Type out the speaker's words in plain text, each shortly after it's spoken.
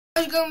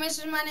How's it going,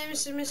 Mr. My name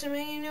is Mr.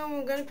 and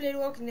we're gonna play The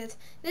Walking Dead.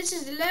 This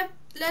is the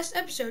last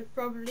episode,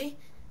 probably.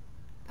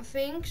 I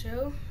think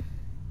so.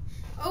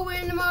 Oh, we're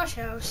in the marsh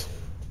house.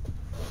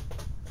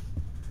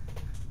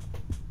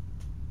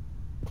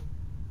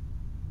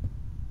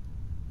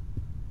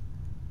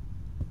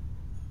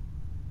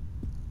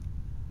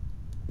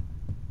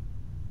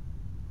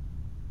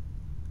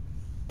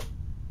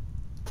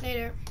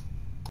 Later.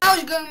 How's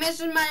it going,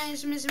 Mr. My name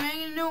is Mr.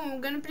 and we're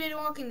gonna play The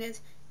Walking Dead.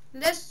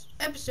 Last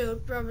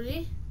episode,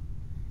 probably.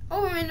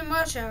 Oh, we're in the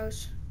marsh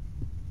house.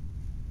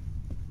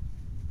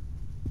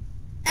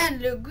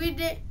 And look,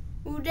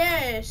 who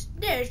there's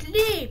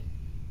Lee.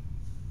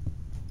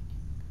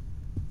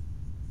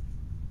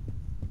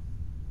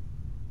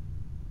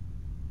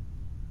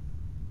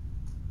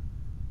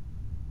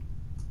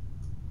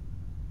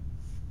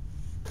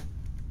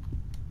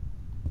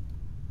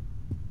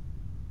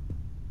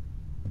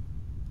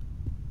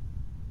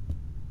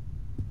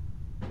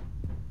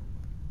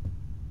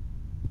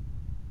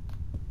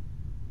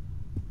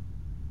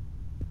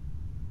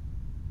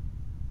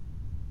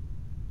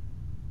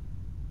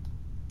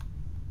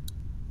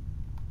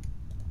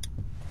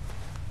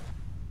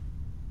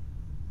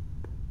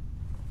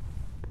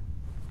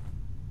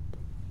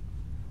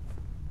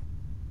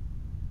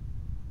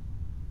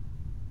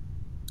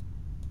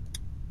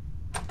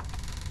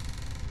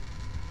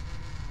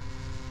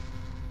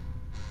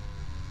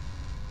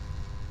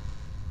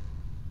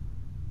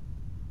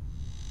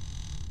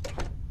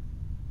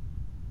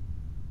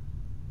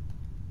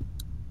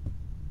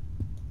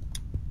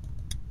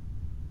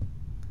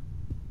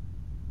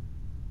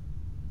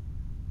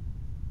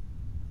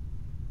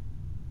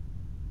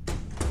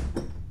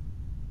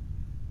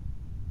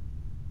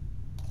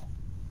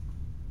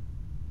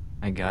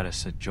 I got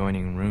us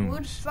adjoining rooms.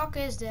 What the fuck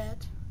is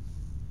that?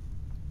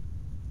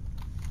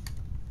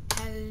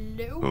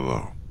 Hello?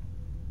 Hello.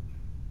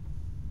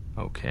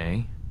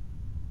 Okay.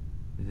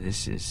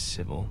 This is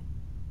civil.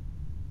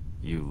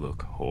 You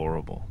look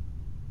horrible.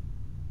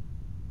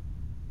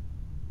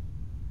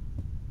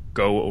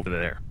 Go over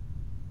there.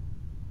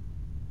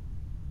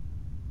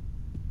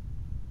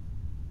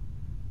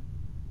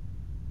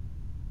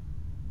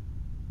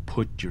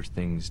 Put your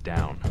things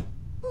down.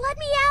 Let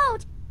me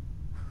out!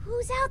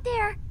 Who's out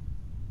there?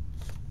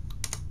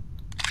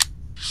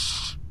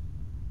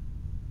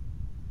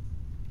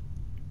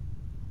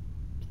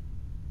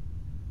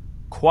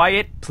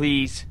 Quiet,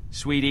 please,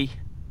 sweetie.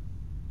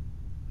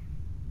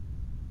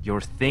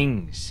 Your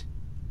things.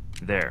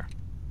 There.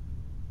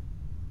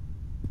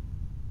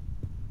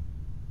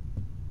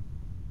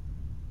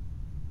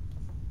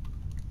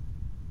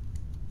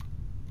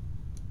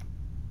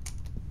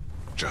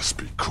 Just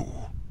be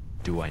cool.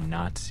 Do I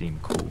not seem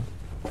cool?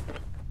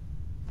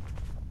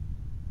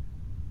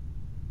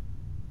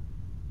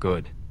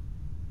 Good.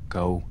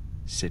 Go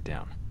sit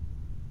down.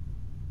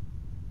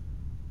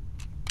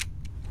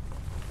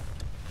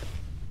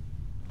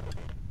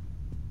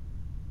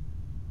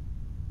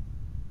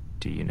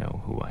 Do you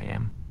know who I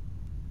am?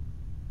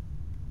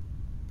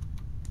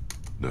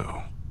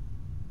 No.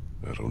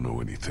 I don't know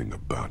anything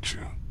about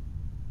you.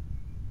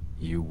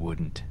 You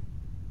wouldn't.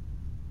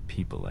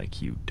 People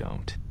like you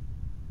don't.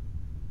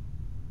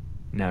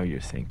 Now you're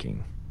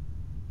thinking,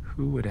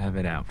 who would have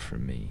it out for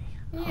me?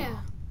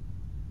 Yeah.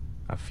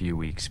 A few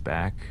weeks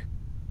back,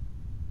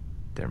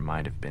 there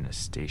might have been a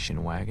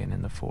station wagon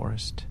in the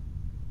forest,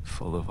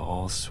 full of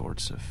all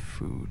sorts of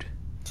food,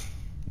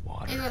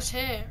 water, It was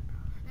here.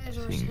 It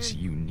was things him.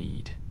 you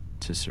need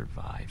to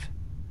survive.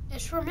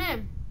 It's from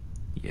him.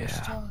 Who Yeah,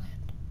 stole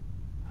it.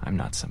 I'm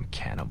not some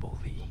cannibal,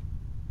 Lee.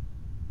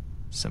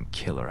 Some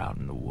killer out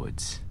in the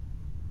woods.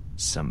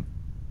 Some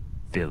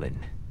villain.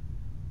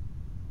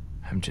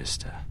 I'm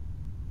just a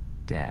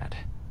dad.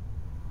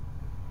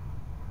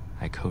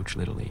 I coach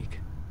Little League.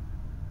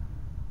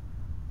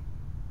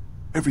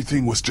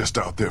 Everything was just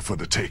out there for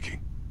the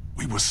taking.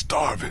 We were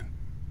starving.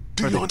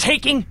 For the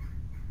taking?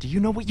 Do you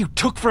know what you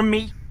took from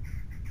me?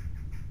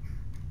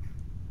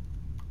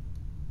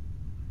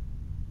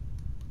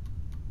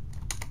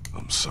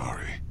 I'm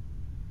sorry.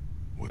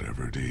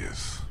 Whatever it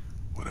is,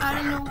 whatever I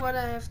don't happened, know what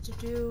I have to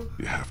do.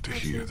 you have to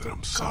hear that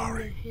I'm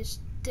sorry. His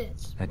dead.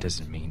 That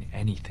doesn't mean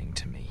anything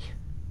to me.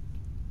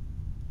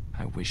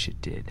 I wish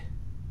it did.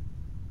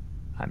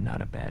 I'm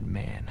not a bad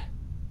man.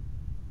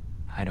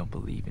 I don't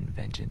believe in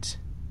vengeance,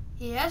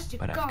 He has to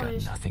but I've come got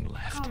his, nothing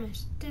left. come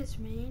his dead,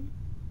 man.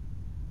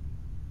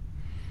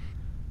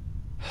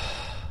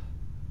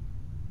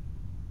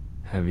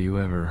 Have you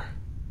ever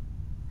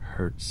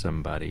hurt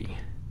somebody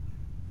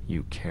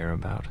you care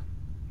about?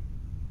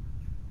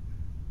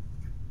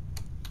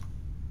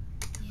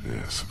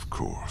 Yes, of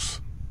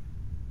course.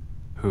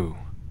 Who?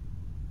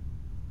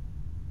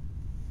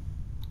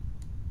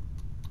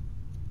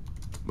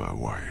 My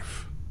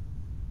wife.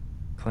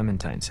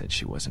 Clementine said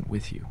she wasn't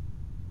with you.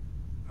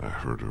 I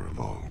heard her a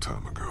long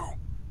time ago.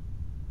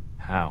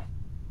 How?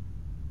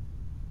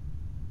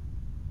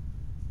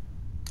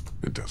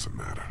 It doesn't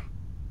matter.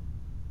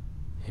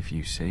 If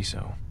you say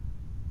so.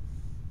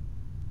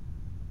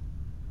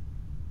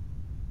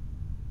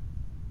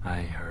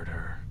 I heard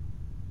her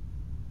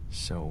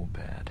So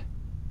bad.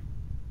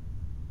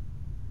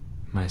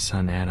 My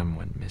son Adam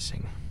went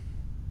missing.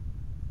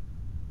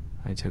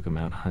 I took him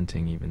out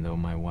hunting even though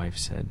my wife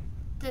said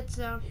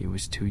he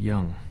was too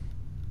young.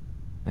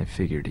 I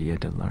figured he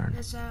had to learn.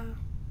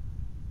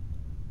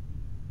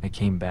 I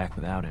came back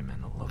without him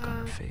and the look on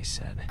her face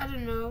said, I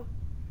don't know.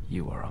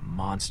 You are a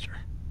monster.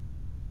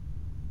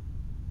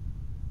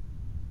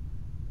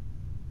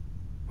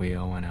 We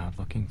all went out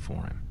looking for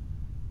him.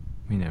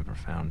 We never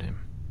found him.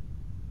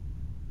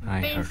 I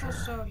hurt Painful her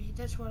sorry,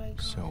 that's what I call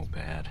so it.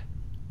 bad.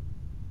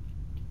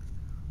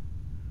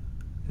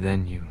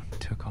 Then you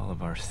took all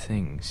of our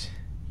things.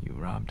 You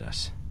robbed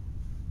us.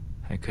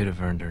 I could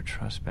have earned her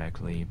trust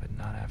back, Lee, but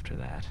not after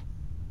that.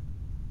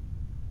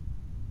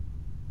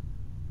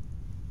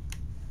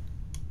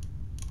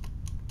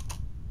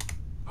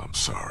 I'm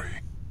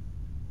sorry.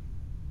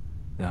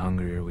 The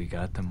hungrier we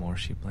got, the more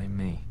she blamed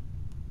me.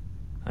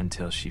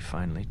 Until she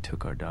finally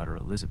took our daughter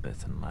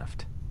Elizabeth and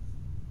left.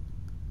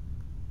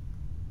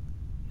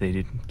 They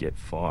didn't get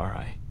far.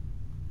 I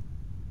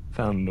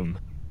found them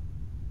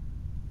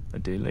a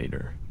day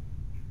later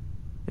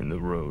in the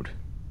road.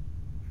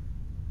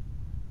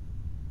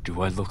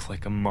 Do I look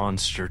like a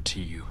monster to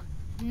you?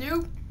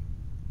 Nope.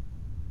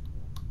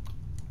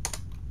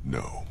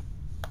 No.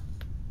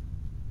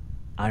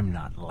 I'm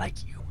not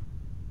like you.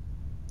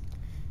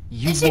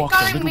 You Is he walked a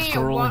calling little me a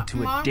girl into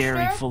a monster?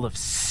 dairy full of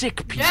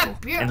sick people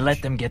That bitch. and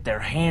let them get their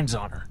hands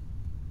on her.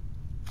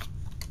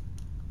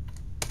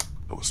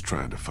 I was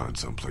trying to find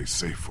someplace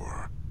safe for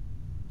her.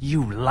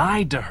 You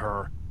lied to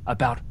her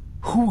about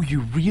who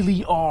you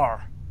really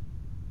are.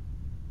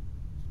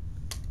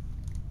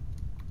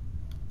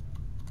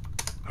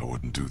 I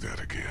wouldn't do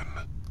that again.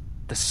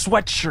 The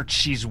sweatshirt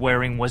she's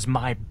wearing was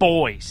my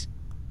boy's.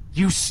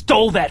 You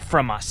stole that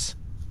from us.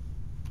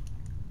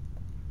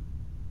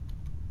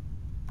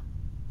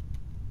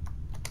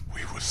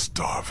 We were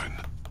starving.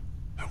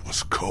 It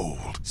was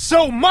cold.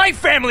 So my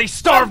family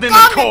starved in the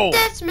Come cold.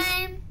 at this,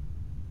 man.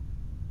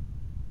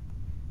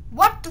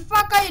 What the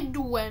fuck are you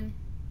doing?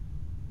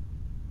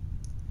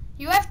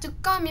 You have to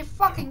calm your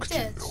How fucking could you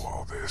tits. know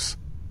all this?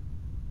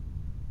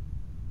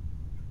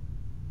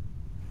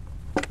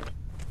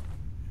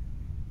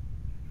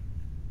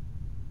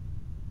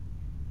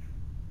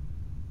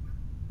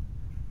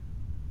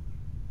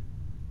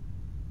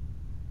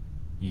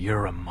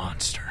 You're a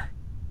monster.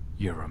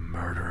 You're a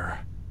murderer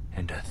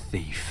and a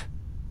thief.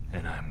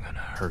 And I'm gonna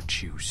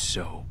hurt you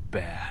so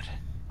bad.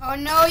 Oh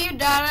no, you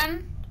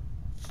didn't.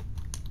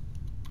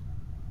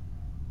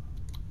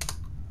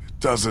 It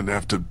doesn't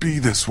have to be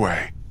this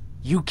way.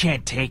 You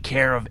can't take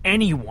care of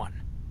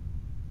anyone.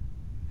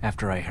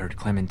 After I heard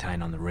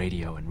Clementine on the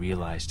radio and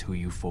realized who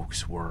you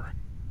folks were,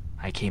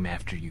 I came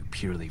after you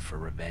purely for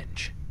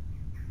revenge.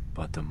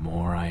 But the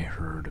more I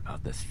heard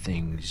about the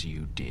things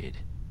you did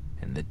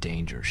and the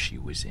danger she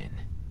was in,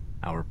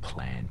 our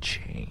plan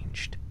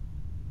changed.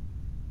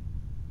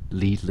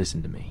 Lee,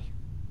 listen to me.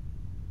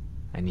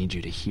 I need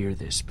you to hear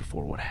this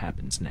before what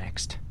happens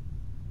next.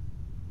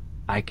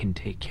 I can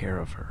take care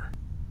of her.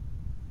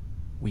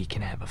 We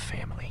can have a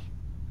family.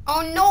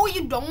 Oh no,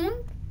 you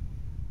don't.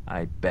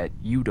 I bet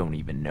you don't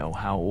even know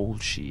how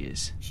old she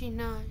is. She's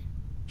 9.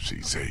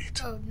 She's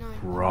 8. Oh, 9.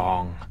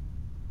 Wrong.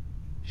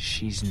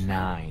 She's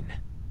 9.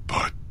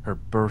 But Her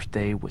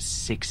birthday was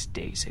 6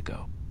 days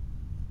ago.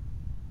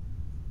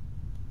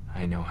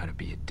 I know how to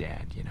be a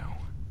dad, you know.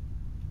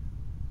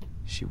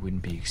 She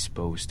wouldn't be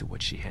exposed to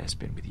what she has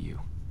been with you.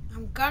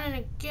 I'm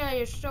gonna kill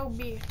you so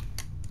big.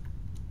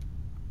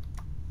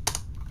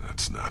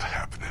 that's not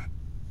happening.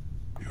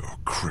 You're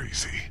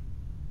crazy.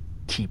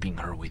 Keeping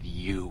her with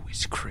you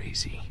is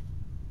crazy.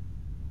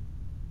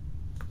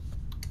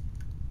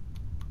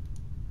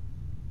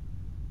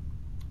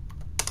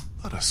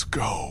 Let us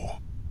go.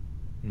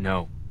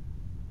 No.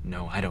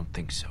 No, I don't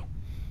think so.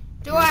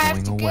 Do You're I have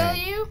to going kill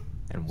away, you?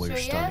 And we're So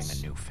starting yes?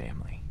 a new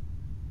family.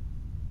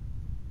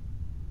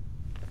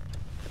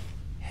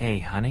 Hey,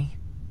 honey.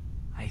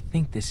 I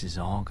think this is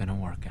all gonna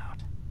work out.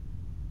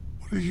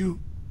 What are you...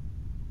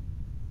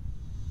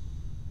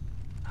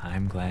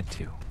 I'm glad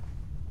too.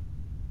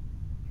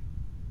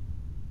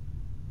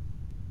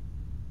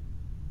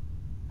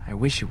 I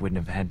wish it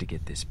wouldn't have had to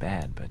get this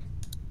bad, but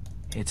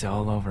it's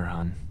all over,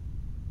 hon.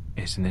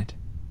 Isn't it?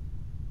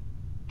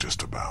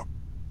 Just about.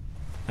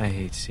 I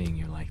hate seeing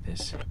you like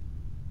this.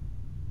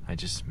 I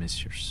just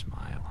miss your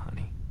smile,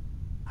 honey.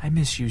 I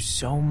miss you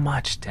so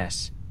much,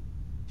 Tess.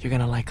 You're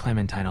gonna like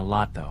Clementine a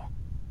lot, though.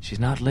 She's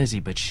not Lizzie,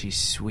 but she's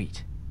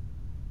sweet.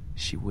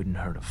 She wouldn't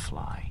hurt a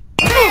fly.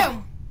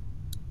 Damn!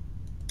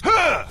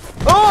 Yeah,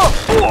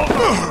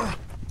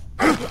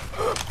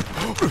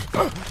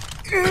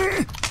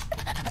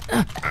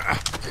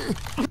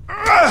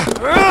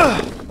 red.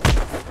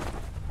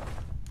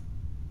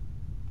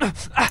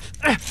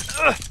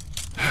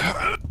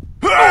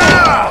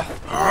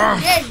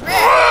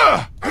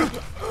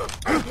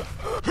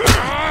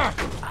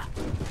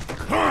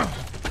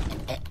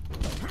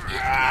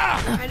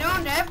 I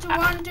don't have to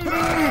want to do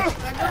this.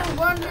 I don't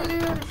want to do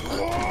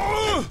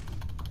this.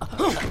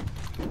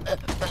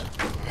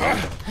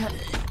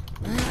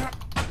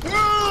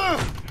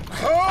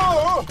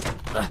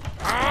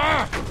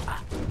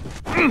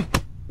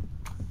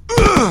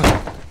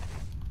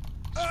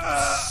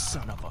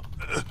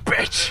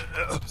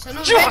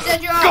 Just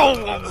that you are. Go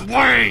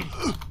away!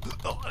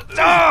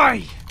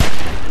 Die!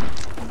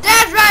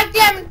 That's right,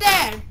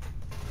 Clementine!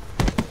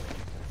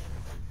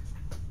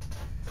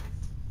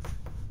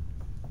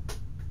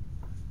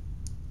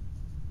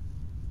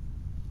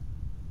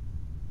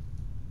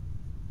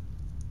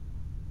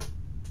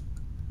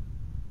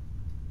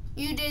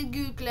 You did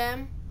good,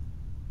 Clem.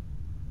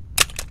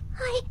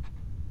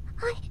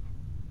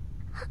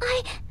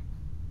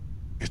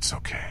 It's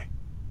okay.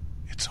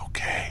 It's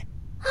okay.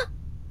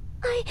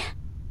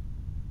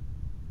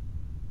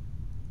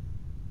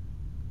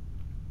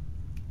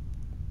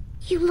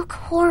 You look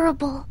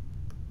horrible.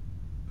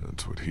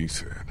 That's what he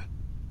said.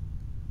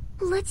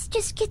 Let's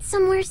just get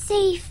somewhere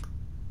safe.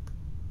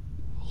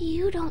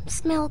 You don't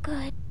smell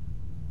good.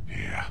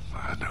 Yeah,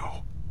 I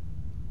know.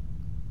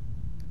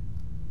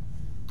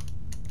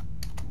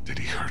 Did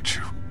he hurt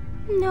you?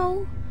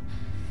 No,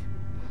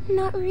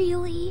 not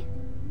really.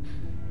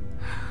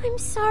 I'm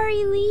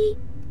sorry, Lee.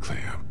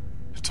 Clem,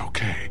 it's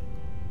okay.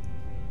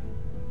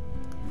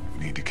 We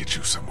need to get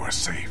you somewhere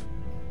safe.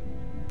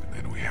 And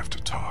then we have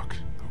to talk,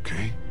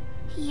 okay?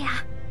 Yeah.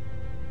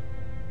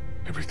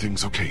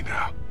 Everything's okay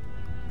now.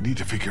 We need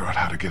to figure out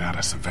how to get out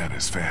of Savannah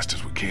as fast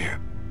as we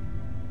can.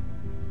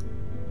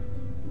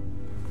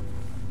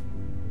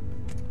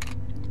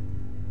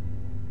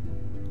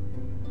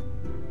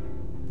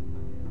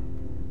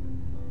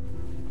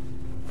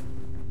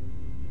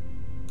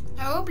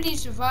 I hope Lee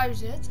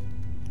survives it.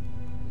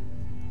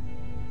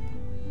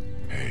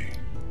 Hey.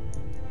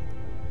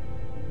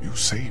 You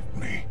saved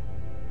me.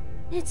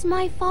 It's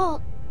my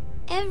fault.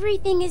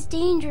 Everything is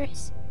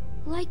dangerous.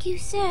 Like you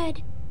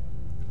said.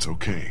 It's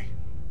okay.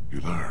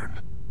 You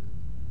learn.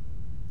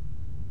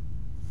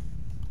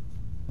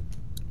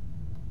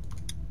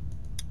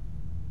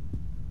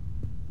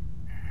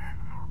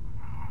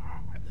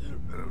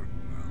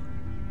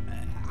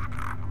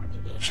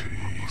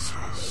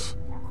 Jesus.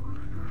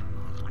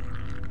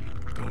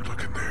 Don't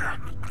look in there.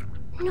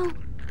 No,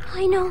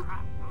 I know.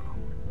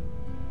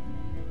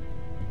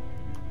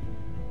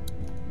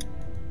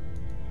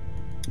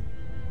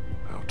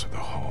 Out to the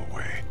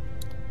hallway.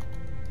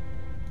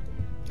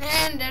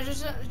 And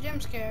there's a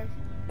jump scare.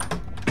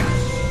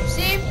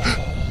 See?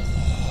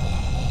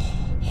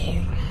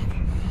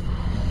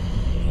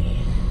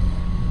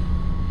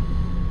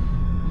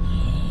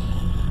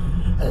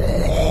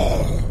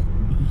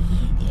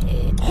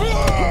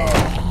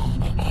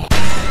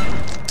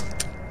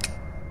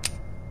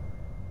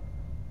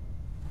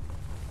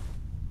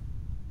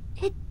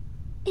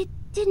 It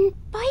didn't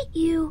bite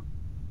you.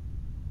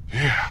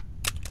 Yeah.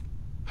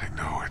 I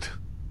know it.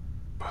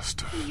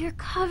 Must have. You're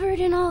covered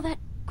in all that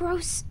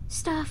gross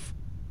stuff.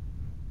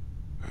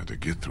 Had to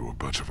get through a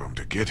bunch of them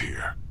to get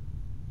here.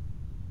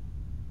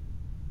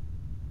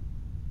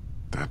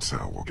 That's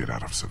how we'll get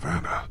out of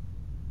Savannah.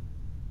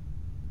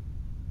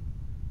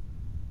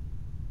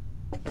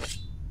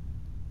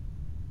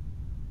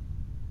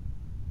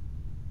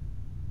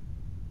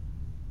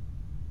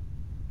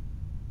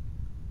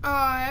 Oh,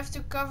 I have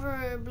to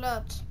cover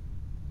blood.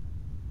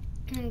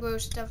 And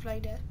gross stuff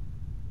like that.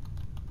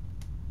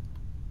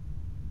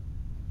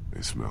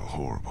 They smell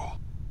horrible.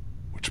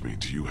 Which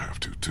means you have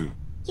to, too.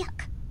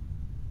 Yuck.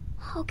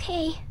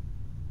 Okay.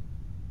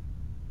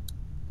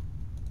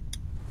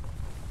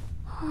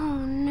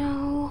 Oh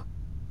no.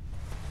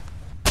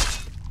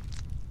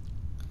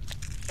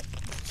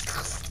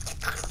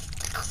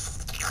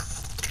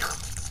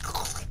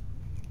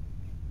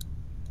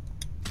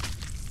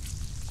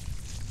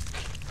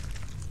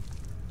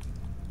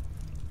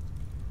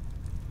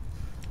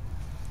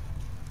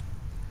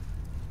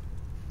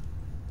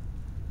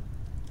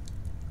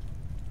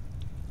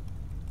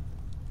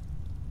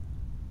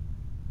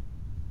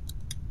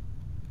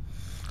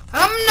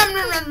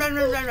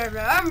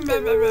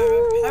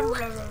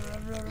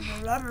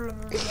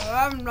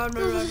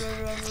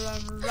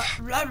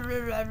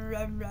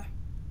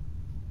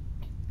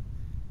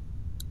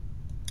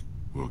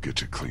 We'll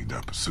get you cleaned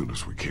up as soon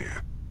as we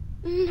can.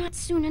 Not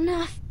soon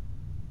enough.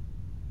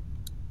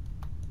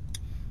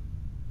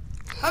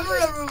 Are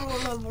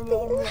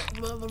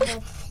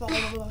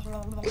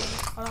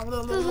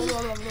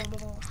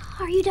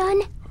you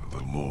done? A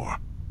little more.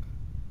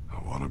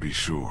 I want to be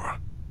sure.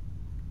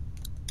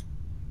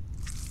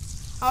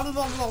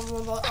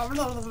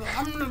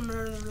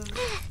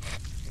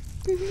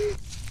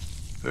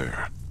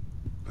 There.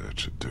 That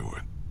should do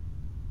it.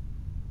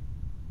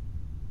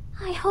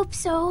 I hope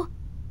so.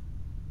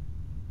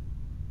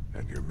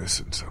 And you're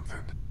missing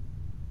something.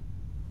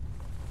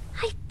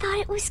 I thought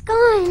it was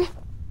gone.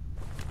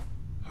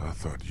 I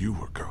thought you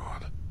were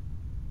gone.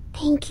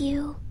 Thank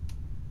you.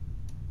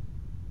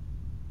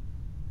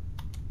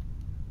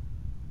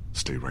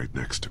 Stay right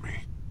next to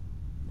me.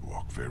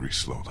 Walk very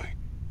slowly.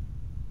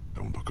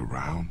 Don't look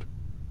around.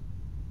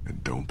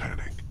 And don't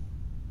panic.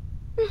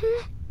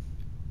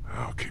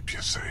 I'll keep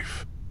you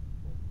safe.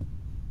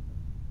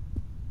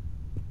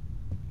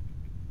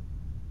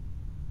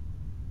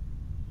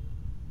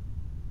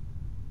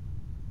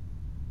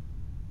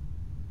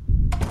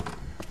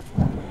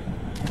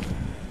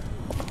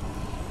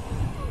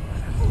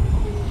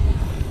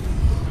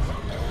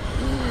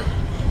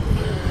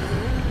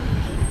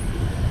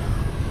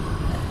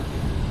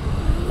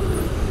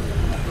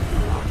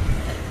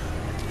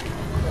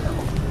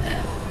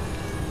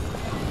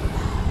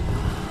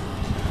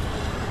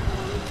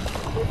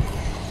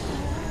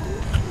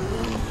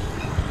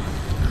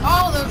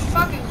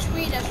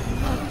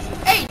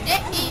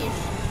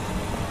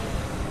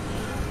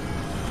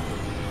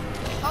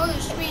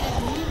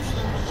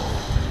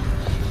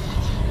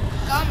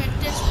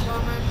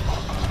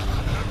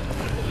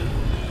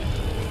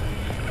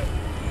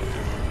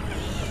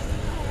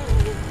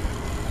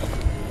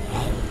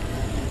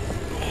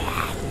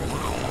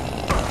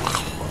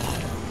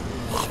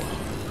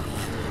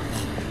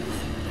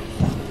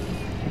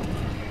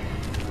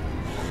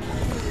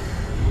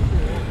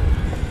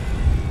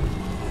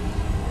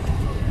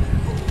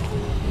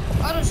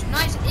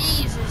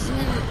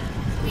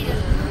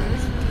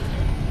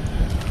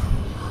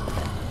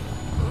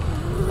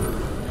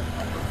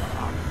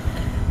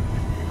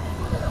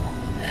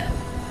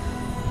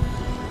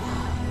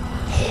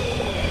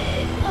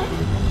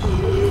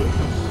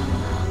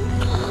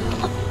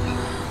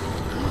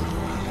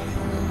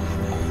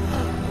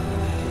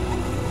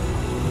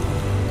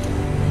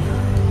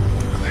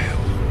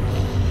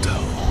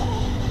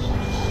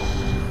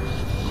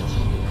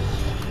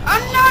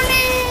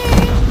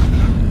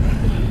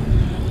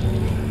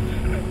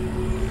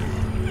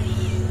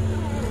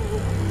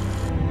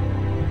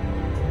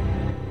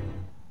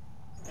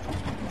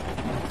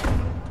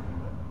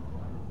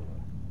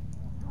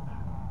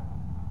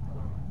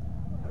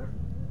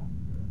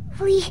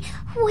 Lee,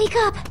 wake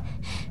up.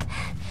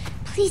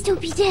 Please don't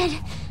be dead.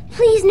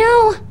 Please,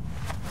 no.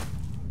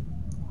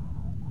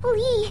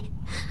 Lee,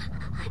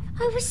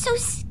 I was so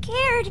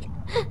scared.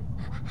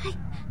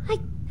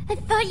 I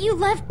thought you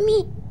left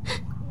me.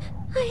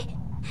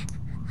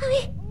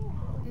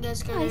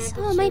 That's gonna I happen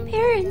saw my soon,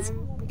 parents.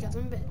 We got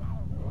them back.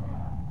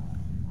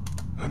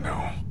 I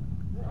know.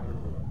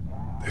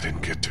 They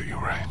didn't get to you,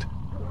 right?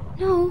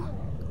 No.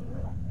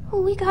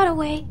 We got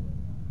away.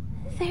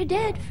 They're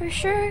dead for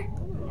sure.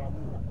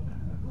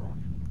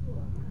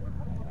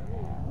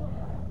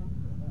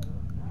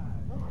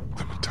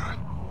 Clementine,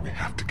 we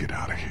have to get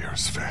out of here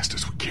as fast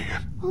as we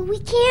can. We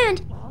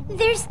can't.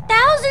 There's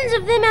thousands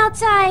of them We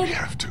outside.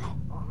 have to.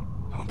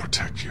 I'll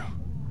protect you.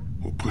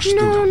 We'll push through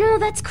No, them. no,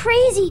 that's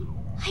crazy.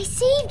 I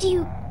saved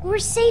you. We're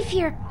safe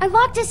here. I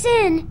locked us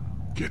in.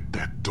 Get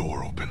that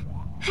door open.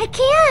 I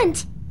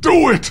can't.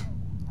 Do it!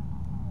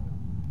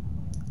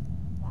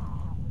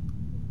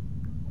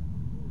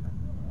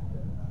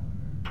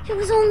 It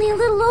was only a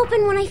little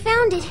open when I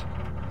found it.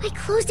 I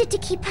closed it to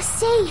keep us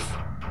safe.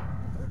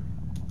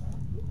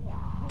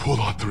 Pull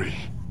on 3.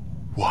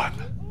 1,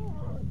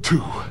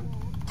 2,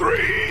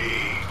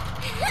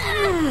 3!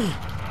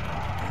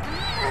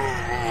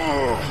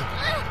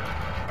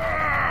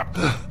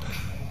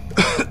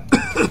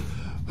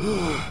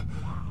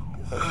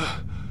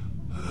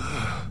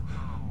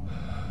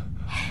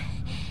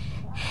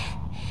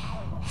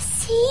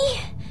 See?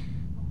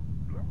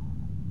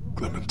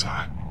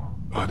 Clementine,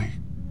 honey,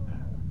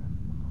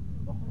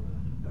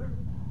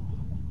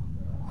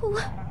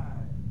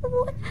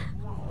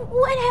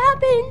 What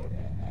happened?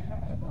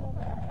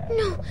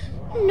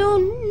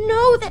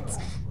 No,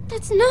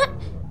 that's not...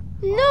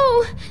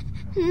 No.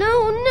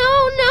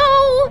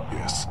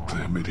 yes,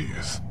 Clem, it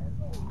is.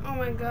 Oh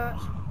my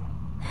gosh.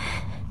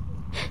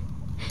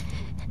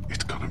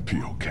 It's gonna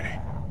be okay.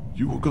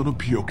 You are gonna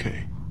be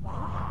okay.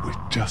 We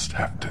just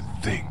have to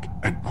think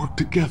and work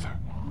together.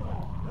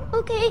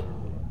 Okay.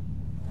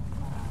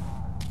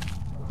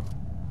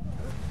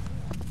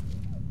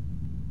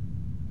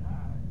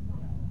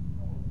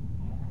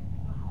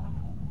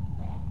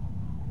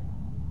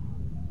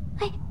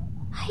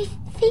 I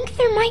think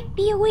there might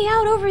be a way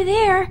out over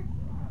there.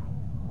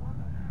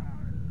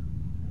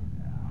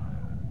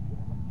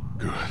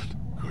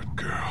 Good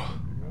girl.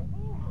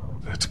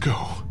 Let's go.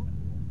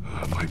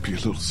 Might be a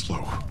little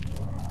slow.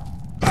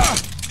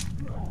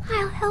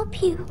 I'll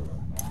help you.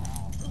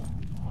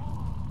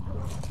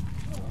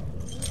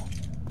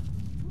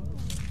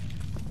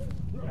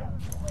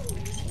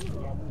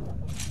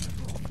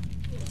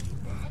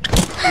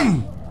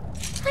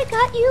 I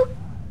got you.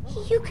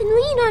 You can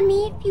lean on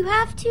me if you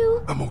have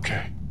to. I'm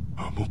okay.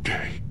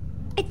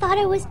 I thought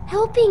I was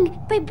helping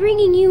by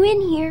bringing you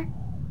in here.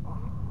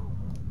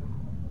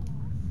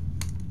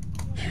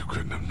 You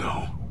couldn't have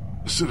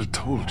known. I should have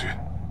told you.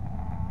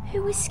 It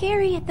was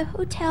scary at the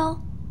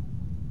hotel.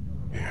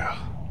 Yeah.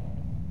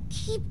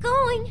 Keep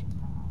going.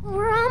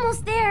 We're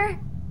almost there.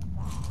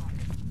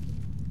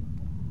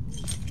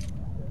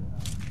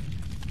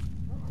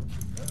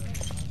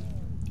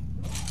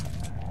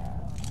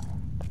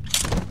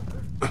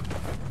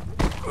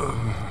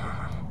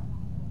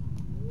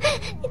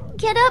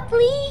 Get up,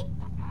 Lee.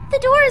 The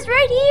door is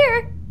right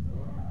here.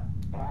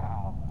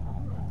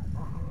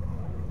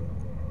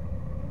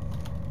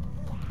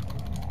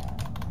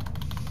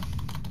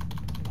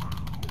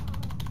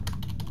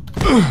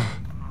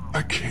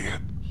 I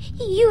can't.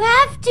 You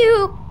have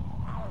to.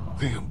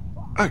 Damn,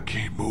 I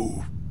can't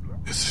move.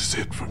 This is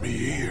it for me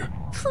here.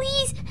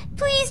 Please,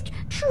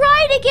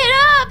 try to get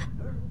up.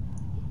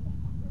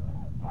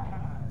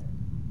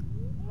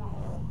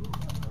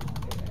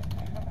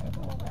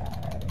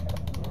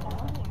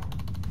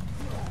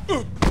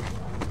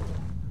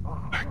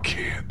 I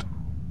can't.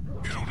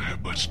 You don't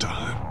have much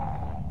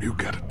time. You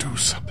gotta do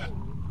something.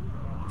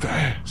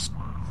 Fast.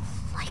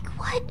 Like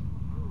what?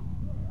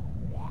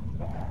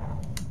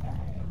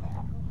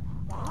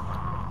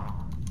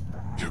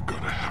 You're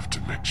gonna have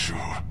to make sure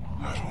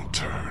I don't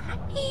turn.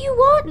 You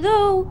won't,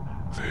 though.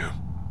 Then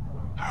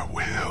I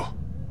will.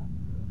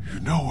 You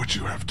know what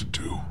you have to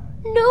do.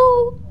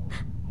 No,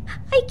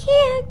 I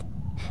can't.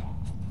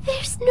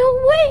 There's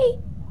no way.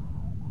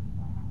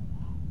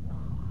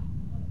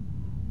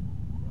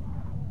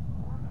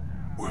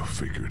 We'll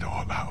figure it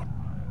all out.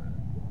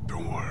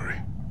 Don't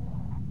worry.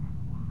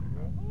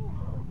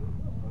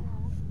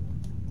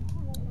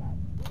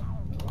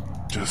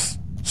 Just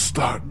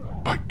start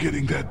by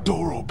getting that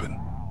door open.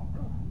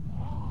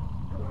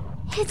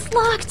 It's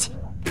locked.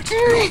 It's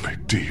no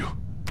big deal.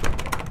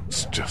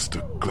 It's just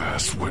a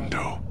glass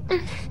window.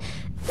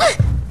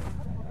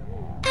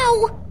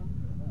 Ow!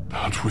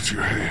 Not with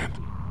your hand.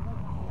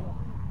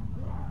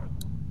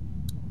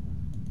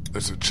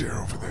 There's a chair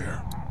over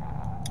there.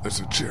 There's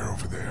a chair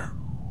over there.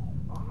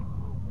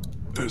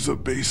 There's a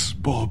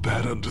baseball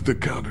bat under the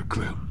counter,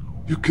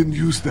 Clem. You can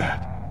use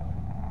that.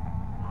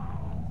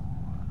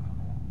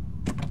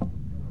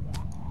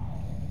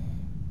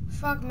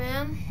 Fuck,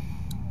 man.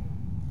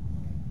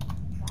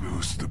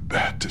 Use the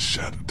bat to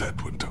shatter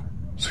that window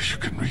so you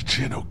can reach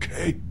in,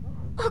 okay?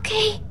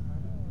 Okay.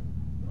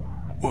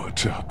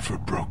 Watch out for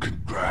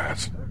broken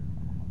glass.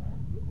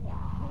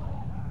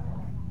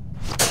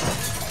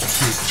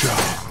 Good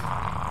job.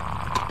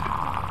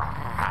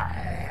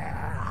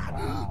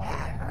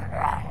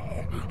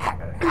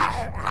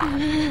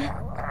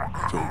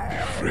 Don't be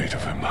afraid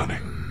of him, honey.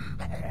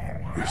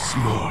 You're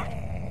smart.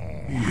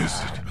 He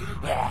isn't.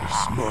 You're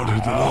smarter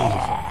than all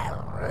of them.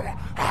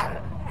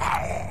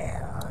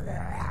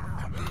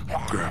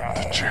 Grab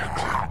the chair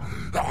clip.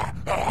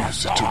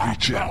 Use it to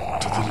reach in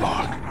to the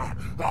lock.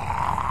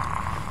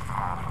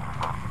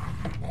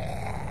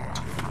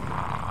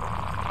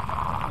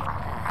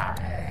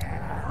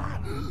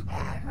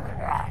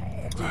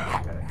 There.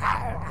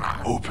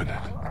 Open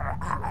it.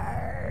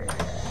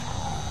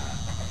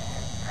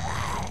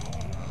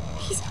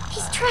 He's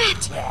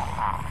trapped.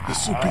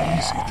 This'll be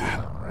easy then.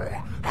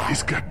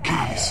 He's got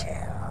keys.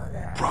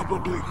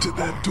 Probably to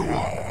that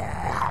door.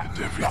 And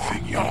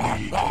everything you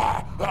need.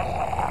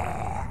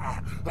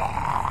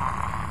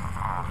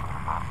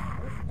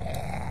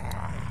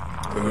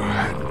 There are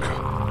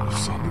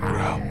handcuffs on the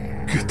ground.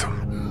 Get them.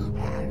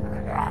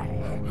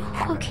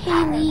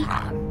 Okay, Lee.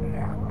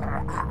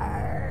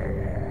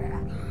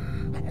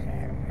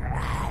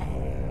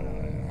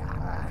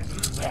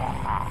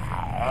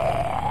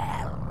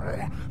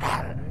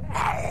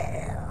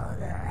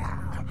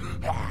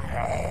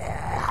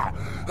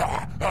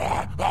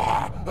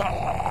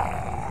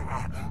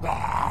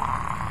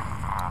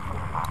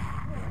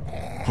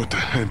 Put the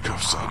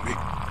handcuffs on me.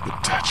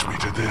 Attach me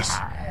to this.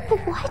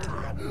 What?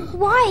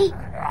 Why?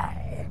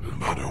 No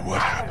matter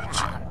what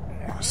happens,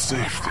 you're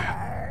safe then.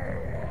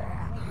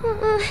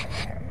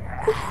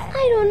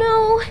 I don't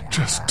know.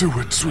 Just do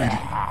it, sweetie.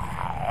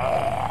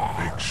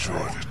 Make sure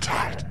they're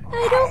tight.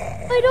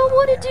 I don't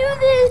want to do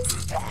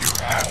this. You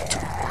have to.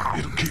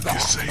 It'll keep you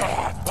safe. You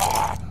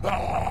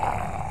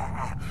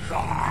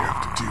only have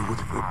to deal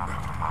with him now.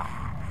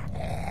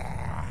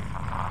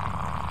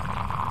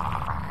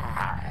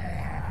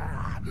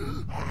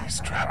 He's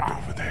trapped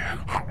over there.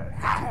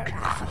 Be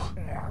careful.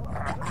 You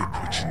can get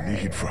what you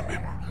need from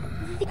him.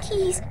 The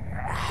keys.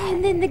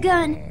 And then the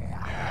gun.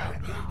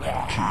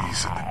 Yeah,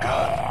 keys and the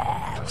gun.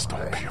 Just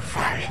don't be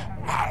afraid.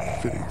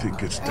 If anything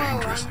gets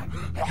dangerous,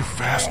 you're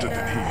faster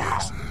than he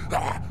is.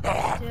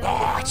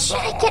 What should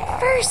I get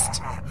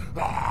first?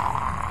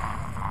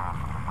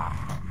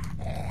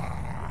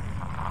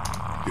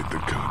 Get the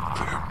gun,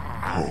 Clem.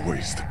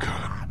 Always the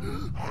gun.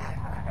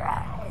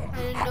 I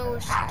didn't know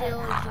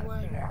still is the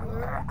right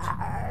word.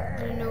 I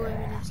didn't know if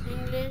it is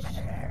English.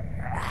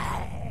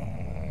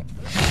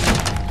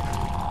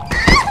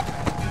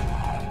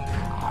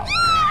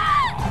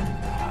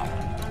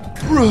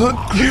 Run!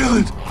 Kill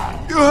it!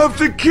 You have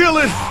to kill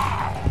it!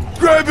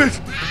 Grab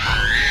it!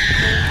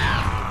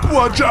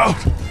 Watch out!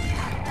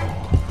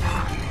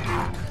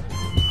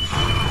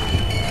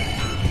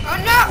 Oh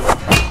no!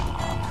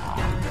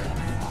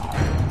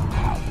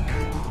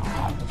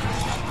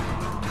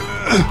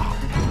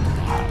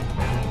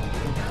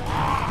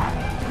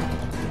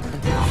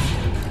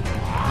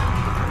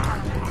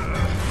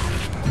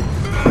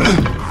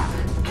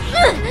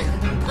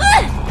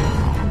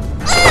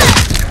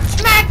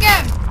 Smack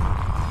him!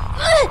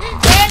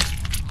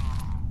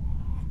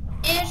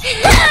 This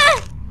is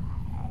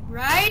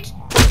right,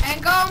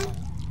 and come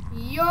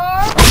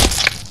your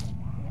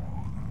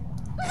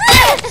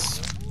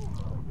face.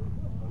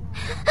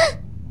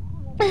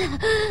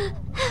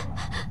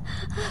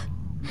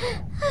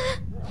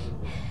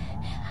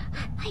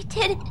 I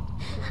did it.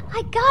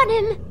 I got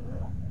him.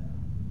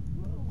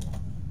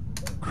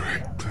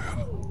 Great, Clem.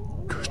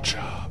 Good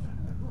job.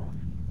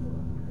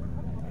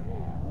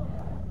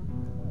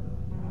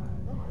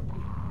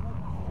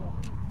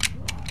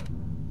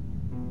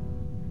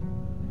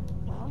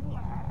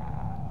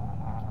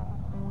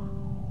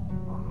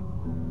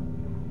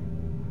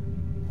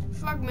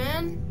 Fuck,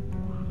 man.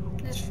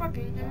 This is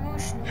fucking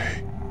emotional.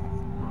 Hey.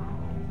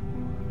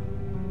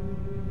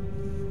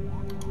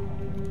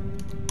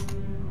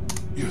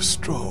 You're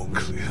strong,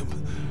 Clem.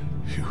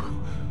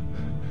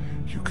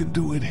 You can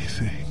do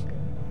anything.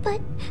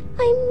 But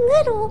I'm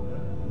little.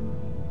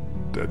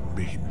 Doesn't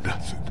mean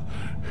nothing.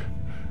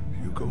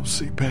 You gonna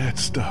see bad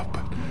stuff,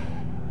 but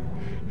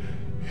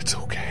it's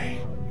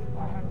okay.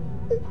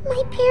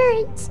 My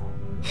parents.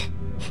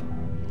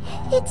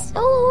 It's so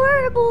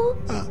horrible.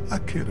 I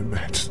can't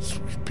imagine,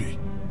 Sweet Pea.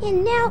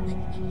 And now,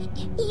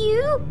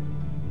 you?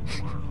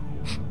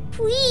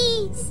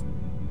 Please.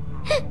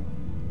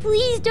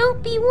 Please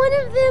don't be one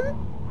of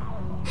them.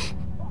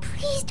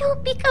 Please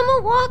don't become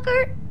a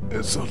walker.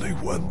 There's only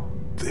one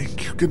thing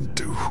you can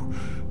do.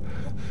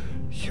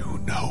 You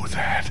know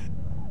that.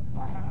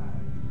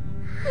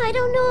 I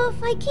don't know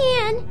if I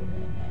can.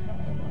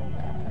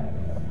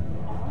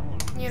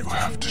 You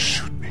have to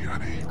shoot me,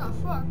 honey. Oh,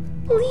 fuck.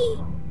 Lee,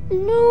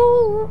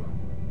 no.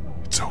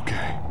 It's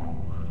okay.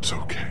 It's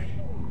okay.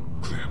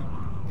 Clem,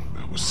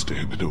 I was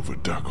standing over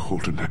Doug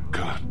holding that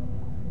gun.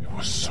 It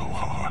was so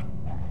hard.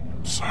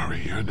 I'm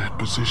sorry you're in that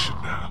position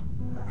now.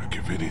 I'd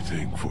give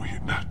anything for you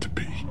not to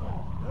be.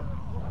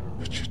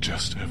 But you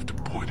just have to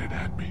point it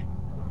at me.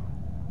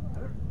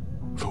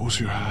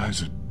 Close your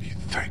eyes and be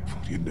thankful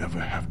you never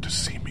have to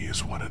see me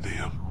as one of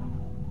them.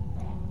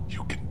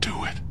 You can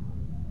do it.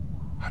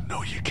 I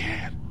know you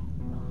can.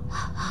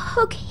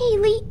 Okay,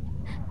 Lee.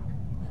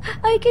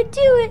 I can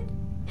do it.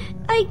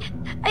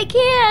 I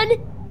can.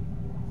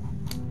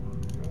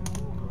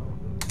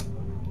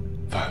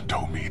 Find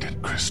Omid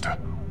and Krista.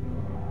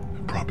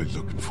 They're probably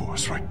looking for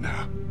us right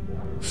now.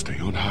 Stay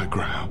on high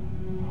ground.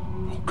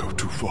 Don't go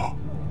too far.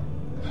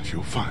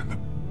 You'll find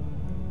them.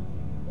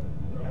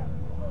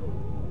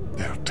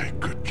 They'll take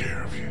good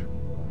care of you.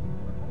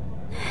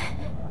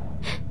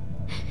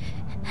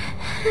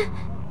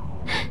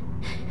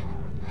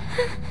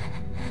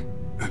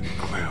 And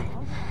Clem.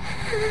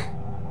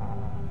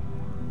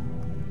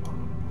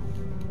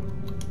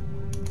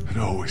 And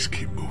always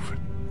keep moving.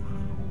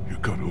 You're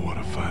gonna want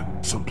to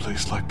find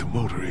someplace like the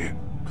motor inn,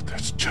 but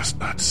that's just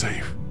not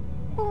safe.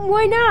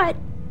 Why not?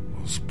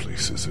 Those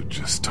places are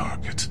just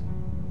targets.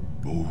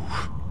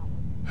 Move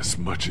as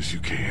much as you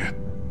can.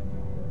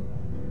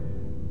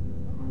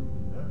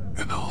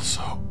 And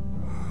also,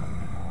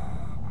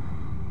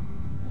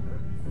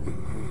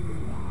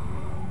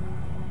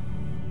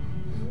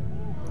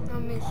 I'll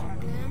miss you,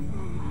 Clem.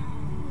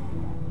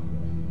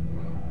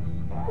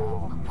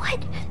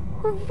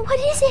 What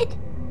is it?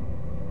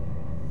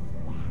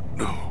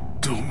 no,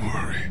 don't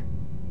worry.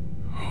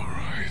 All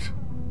right.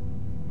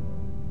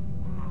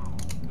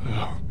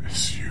 I'll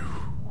miss you.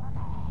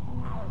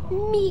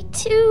 Me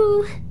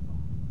too.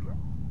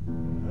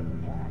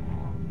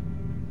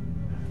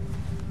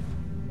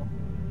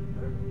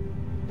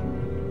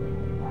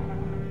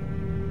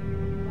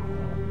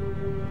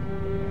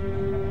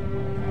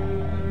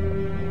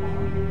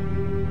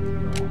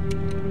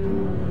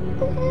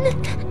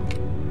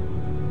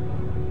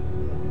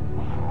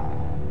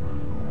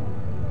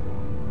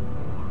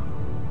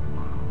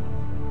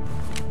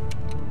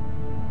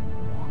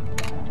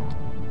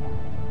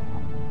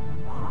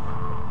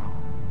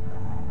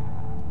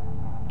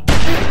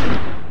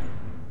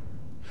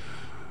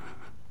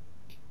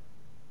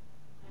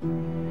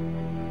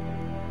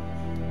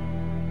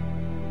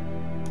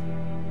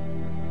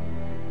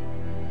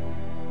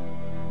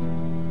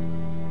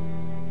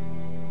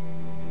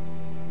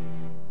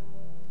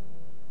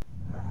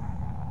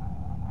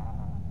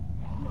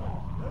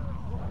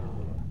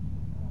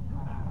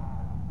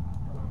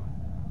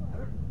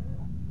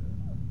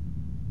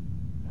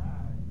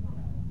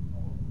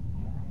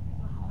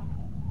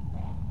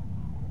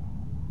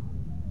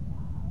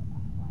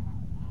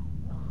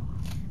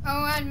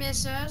 Alright,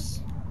 missers.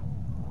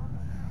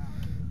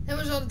 That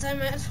was all the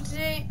time I had for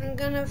today. I'm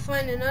gonna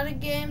find another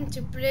game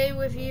to play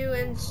with you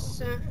and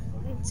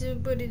to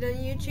put it on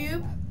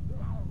YouTube.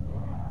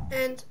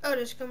 And oh,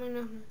 there's coming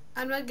on.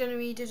 I'm not gonna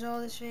read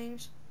all these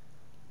things.